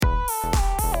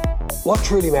What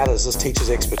truly matters is teachers'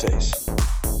 expertise.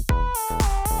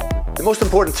 The most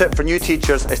important tip for new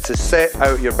teachers is to set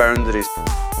out your boundaries.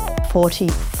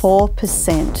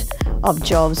 44% of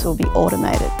jobs will be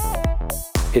automated.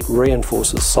 It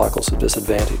reinforces cycles of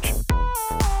disadvantage.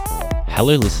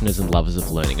 Hello listeners and lovers of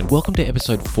learning, and welcome to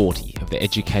episode 40 of the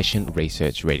Education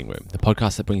Research Reading Room, the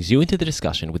podcast that brings you into the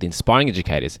discussion with inspiring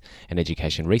educators and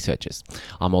education researchers.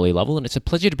 I'm Ollie Lovell, and it's a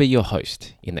pleasure to be your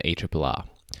host in the ERRR.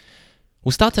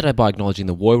 We'll start today by acknowledging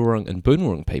the Woiwurrung and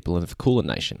Boonwurrung people of the Kulin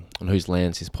Nation, on whose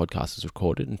lands this podcast is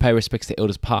recorded, and pay respects to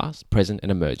elders past, present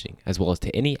and emerging, as well as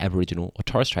to any Aboriginal or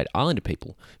Torres Strait Islander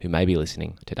people who may be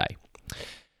listening today.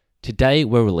 Today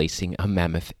we're releasing a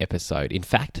mammoth episode. In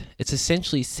fact, it's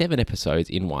essentially 7 episodes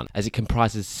in one, as it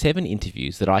comprises 7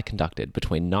 interviews that I conducted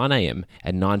between 9am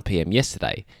and 9pm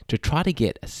yesterday to try to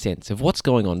get a sense of what's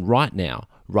going on right now,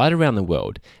 right around the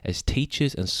world, as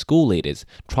teachers and school leaders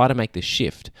try to make the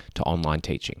shift to online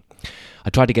teaching. I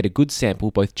tried to get a good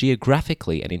sample both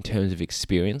geographically and in terms of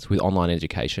experience with online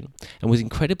education, and was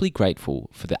incredibly grateful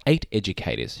for the 8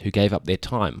 educators who gave up their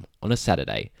time on a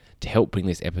Saturday to help bring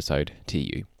this episode to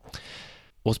you.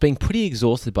 Whilst being pretty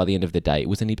exhausted by the end of the day, it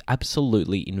was an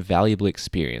absolutely invaluable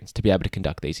experience to be able to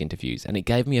conduct these interviews, and it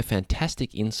gave me a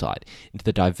fantastic insight into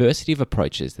the diversity of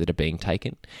approaches that are being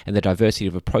taken and the diversity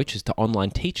of approaches to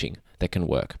online teaching that can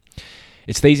work.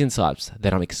 It's these insights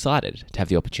that I'm excited to have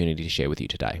the opportunity to share with you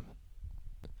today.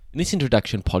 In this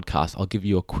introduction podcast, I'll give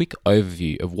you a quick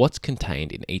overview of what's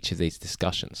contained in each of these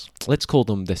discussions. Let's call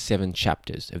them the 7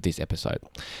 chapters of this episode.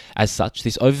 As such,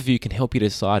 this overview can help you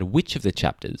decide which of the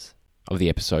chapters of the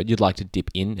episode you'd like to dip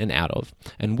in and out of,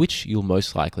 and which you'll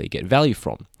most likely get value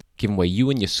from, given where you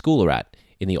and your school are at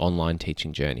in the online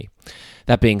teaching journey.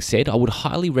 That being said, I would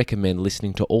highly recommend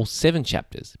listening to all 7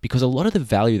 chapters, because a lot of the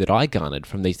value that I garnered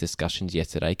from these discussions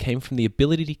yesterday came from the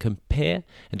ability to compare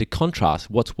and to contrast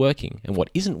what's working and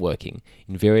what isn't working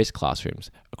in various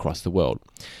classrooms across the world,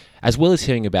 as well as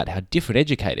hearing about how different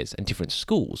educators and different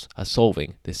schools are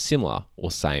solving the similar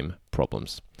or same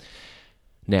problems.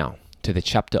 Now, to the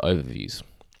chapter overviews.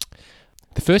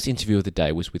 The first interview of the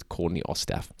day was with Courtney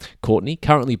Ostaph. Courtney,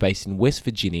 currently based in West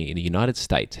Virginia in the United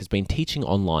States, has been teaching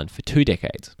online for 2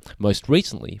 decades, most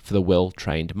recently for the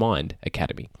Well-Trained Mind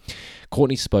Academy.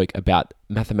 Courtney spoke about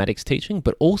mathematics teaching,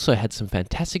 but also had some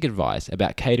fantastic advice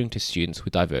about catering to students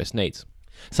with diverse needs.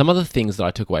 Some of the things that I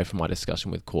took away from my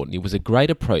discussion with Courtney was a great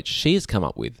approach she has come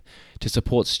up with to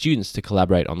support students to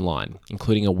collaborate online,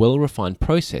 including a well-refined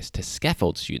process to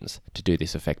scaffold students to do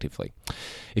this effectively.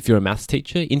 If you're a maths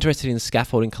teacher interested in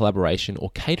scaffolding collaboration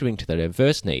or catering to the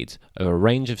diverse needs of a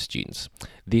range of students,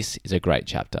 this is a great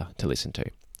chapter to listen to.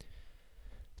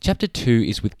 Chapter 2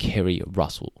 is with Kerry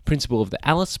Russell, principal of the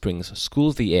Alice Springs School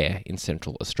of the Air in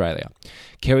Central Australia.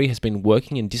 Kerry has been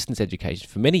working in distance education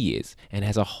for many years and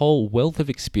has a whole wealth of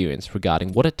experience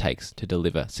regarding what it takes to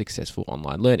deliver successful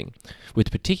online learning, with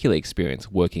particular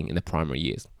experience working in the primary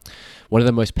years. One of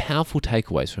the most powerful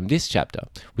takeaways from this chapter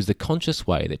was the conscious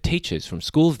way that teachers from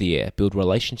School of the Air build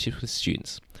relationships with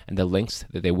students and the lengths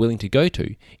that they're willing to go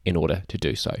to in order to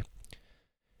do so.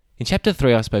 In Chapter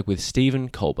 3, I spoke with Stephen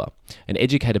Kolber, an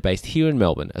educator based here in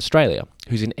Melbourne, Australia,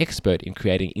 who's an expert in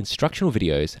creating instructional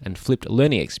videos and flipped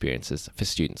learning experiences for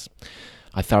students.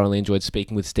 I thoroughly enjoyed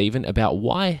speaking with Stephen about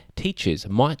why teachers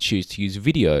might choose to use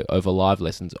video over live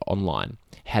lessons online,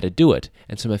 how to do it,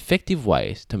 and some effective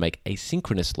ways to make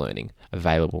asynchronous learning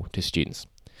available to students.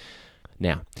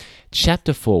 Now,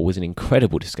 Chapter 4 was an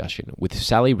incredible discussion with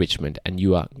Sally Richmond and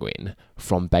Yua Nguyen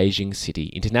from Beijing City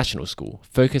International School,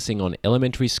 focusing on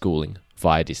elementary schooling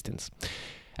via distance.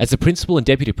 As the principal and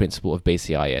deputy principal of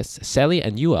BCIS, Sally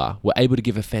and Yua were able to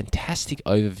give a fantastic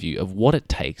overview of what it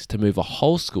takes to move a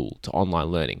whole school to online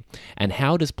learning and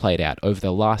how it has played out over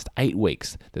the last 8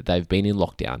 weeks that they've been in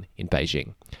lockdown in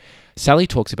Beijing. Sally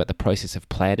talks about the process of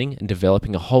planning and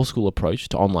developing a whole school approach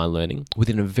to online learning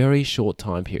within a very short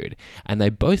time period, and they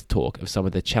both talk of some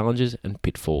of the challenges and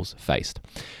pitfalls faced.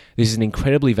 This is an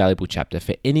incredibly valuable chapter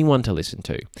for anyone to listen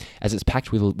to, as it's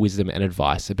packed with wisdom and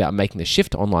advice about making the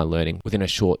shift to online learning within a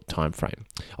short time frame.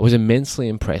 I was immensely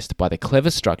impressed by the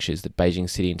clever structures that Beijing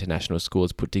City International School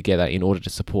has put together in order to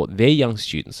support their young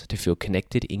students to feel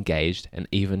connected, engaged, and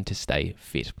even to stay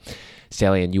fit.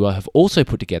 Sally and Yua have also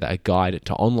put together a guide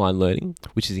to online learning,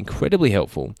 which is incredibly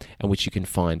helpful and which you can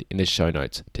find in the show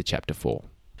notes to Chapter 4.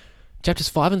 Chapters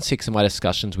 5 and 6 are my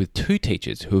discussions with two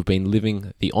teachers who have been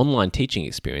living the online teaching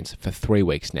experience for 3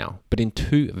 weeks now, but in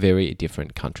 2 very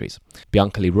different countries.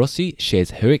 Bianca Rossi shares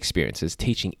her experiences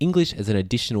teaching English as an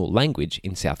additional language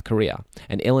in South Korea,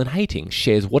 and Ellen Hating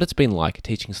shares what it's been like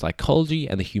teaching psychology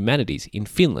and the humanities in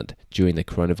Finland during the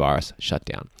coronavirus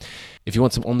shutdown. If you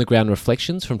want some on-the-ground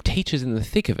reflections from teachers in the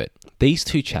thick of it, these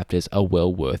 2 chapters are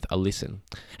well worth a listen.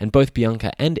 And both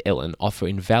Bianca and Ellen offer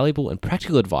invaluable and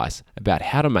practical advice about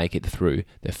how to make it through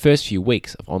the first few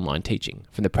weeks of online teaching.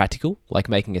 From the practical, like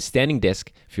making a standing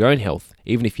desk for your own health,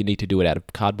 even if you need to do it out of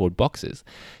cardboard boxes,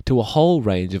 to a whole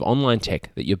range of online tech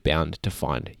that you're bound to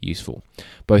find useful.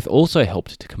 Both also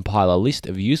helped to compile a list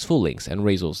of useful links and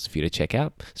resources for you to check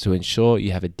out, so ensure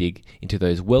you have a dig into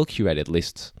those well-curated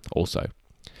lists also.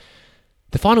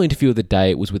 The final interview of the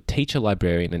day was with teacher,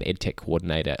 librarian and EdTech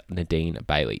coordinator Nadine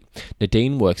Bailey.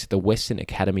 Nadine works at the Western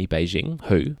Academy Beijing,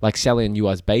 who, like Salian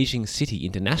Yua's Beijing City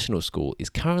International School, is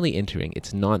currently entering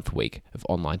its 9th week of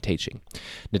online teaching.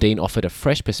 Nadine offered a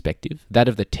fresh perspective, that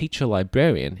of the teacher,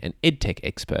 librarian and EdTech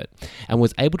expert, and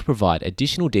was able to provide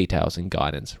additional details and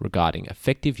guidance regarding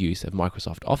effective use of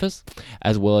Microsoft Office,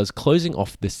 as well as closing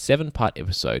off the 7-part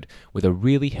episode with a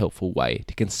really helpful way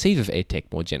to conceive of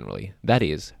EdTech more generally, that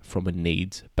is, from a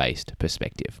needs-based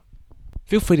perspective.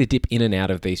 Feel free to dip in and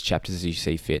out of these chapters as you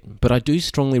see fit, but I do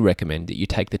strongly recommend that you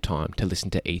take the time to listen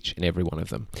to each and every one of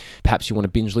them. Perhaps you want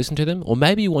to binge listen to them, or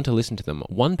maybe you want to listen to them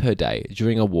 1 per day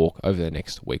during a walk over the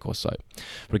next week or so.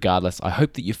 Regardless, I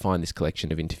hope that you find this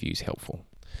collection of interviews helpful.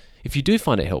 If you do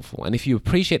find it helpful, and if you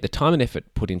appreciate the time and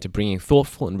effort put into bringing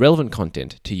thoughtful and relevant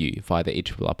content to you via the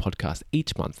ERRR podcast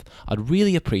each month, I'd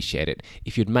really appreciate it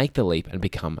if you'd make the leap and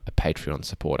become a Patreon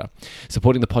supporter.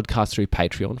 Supporting the podcast through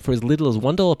Patreon for as little as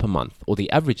 $1 per month, or the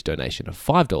average donation of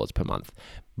 $5 per month,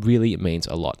 really means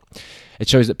a lot. It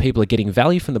shows that people are getting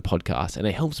value from the podcast, and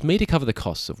it helps me to cover the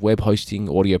costs of web hosting,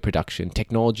 audio production,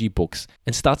 technology, books,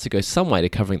 and starts to go some way to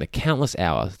covering the countless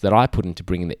hours that I put into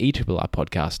bringing the ERRR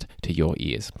podcast to your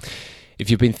ears. If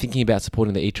you've been thinking about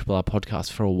supporting the ERRR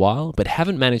podcast for a while, but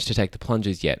haven't managed to take the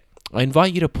plunges yet, I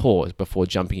invite you to pause before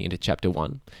jumping into chapter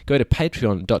 1, go to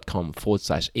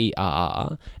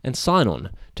patreon.com/ERRR and sign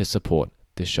on to support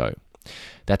the show.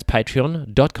 That's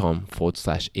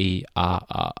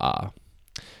patreon.com/ERRR.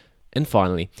 And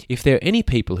finally, if there are any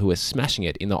people who are smashing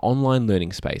it in the online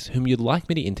learning space whom you'd like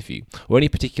me to interview, or any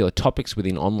particular topics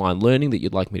within online learning that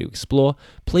you'd like me to explore,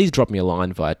 please drop me a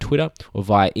line via Twitter or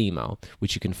via email,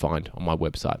 which you can find on my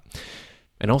website.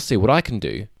 And I'll see what I can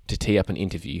do to tee up an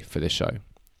interview for the show.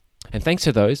 And thanks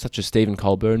to those such as Stephen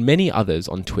Colbert and many others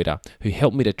on Twitter who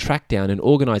helped me to track down and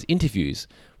organise interviews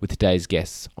with today's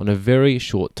guests on a very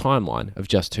short timeline of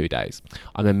just 2 days.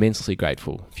 I'm immensely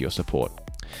grateful for your support.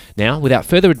 Now, without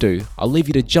further ado, I'll leave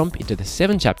you to jump into the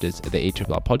 7 chapters of the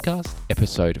ERRR podcast,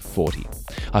 episode 40.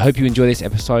 I hope you enjoy this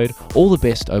episode. All the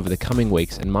best over the coming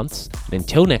weeks and months, and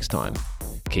until next time,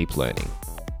 keep learning.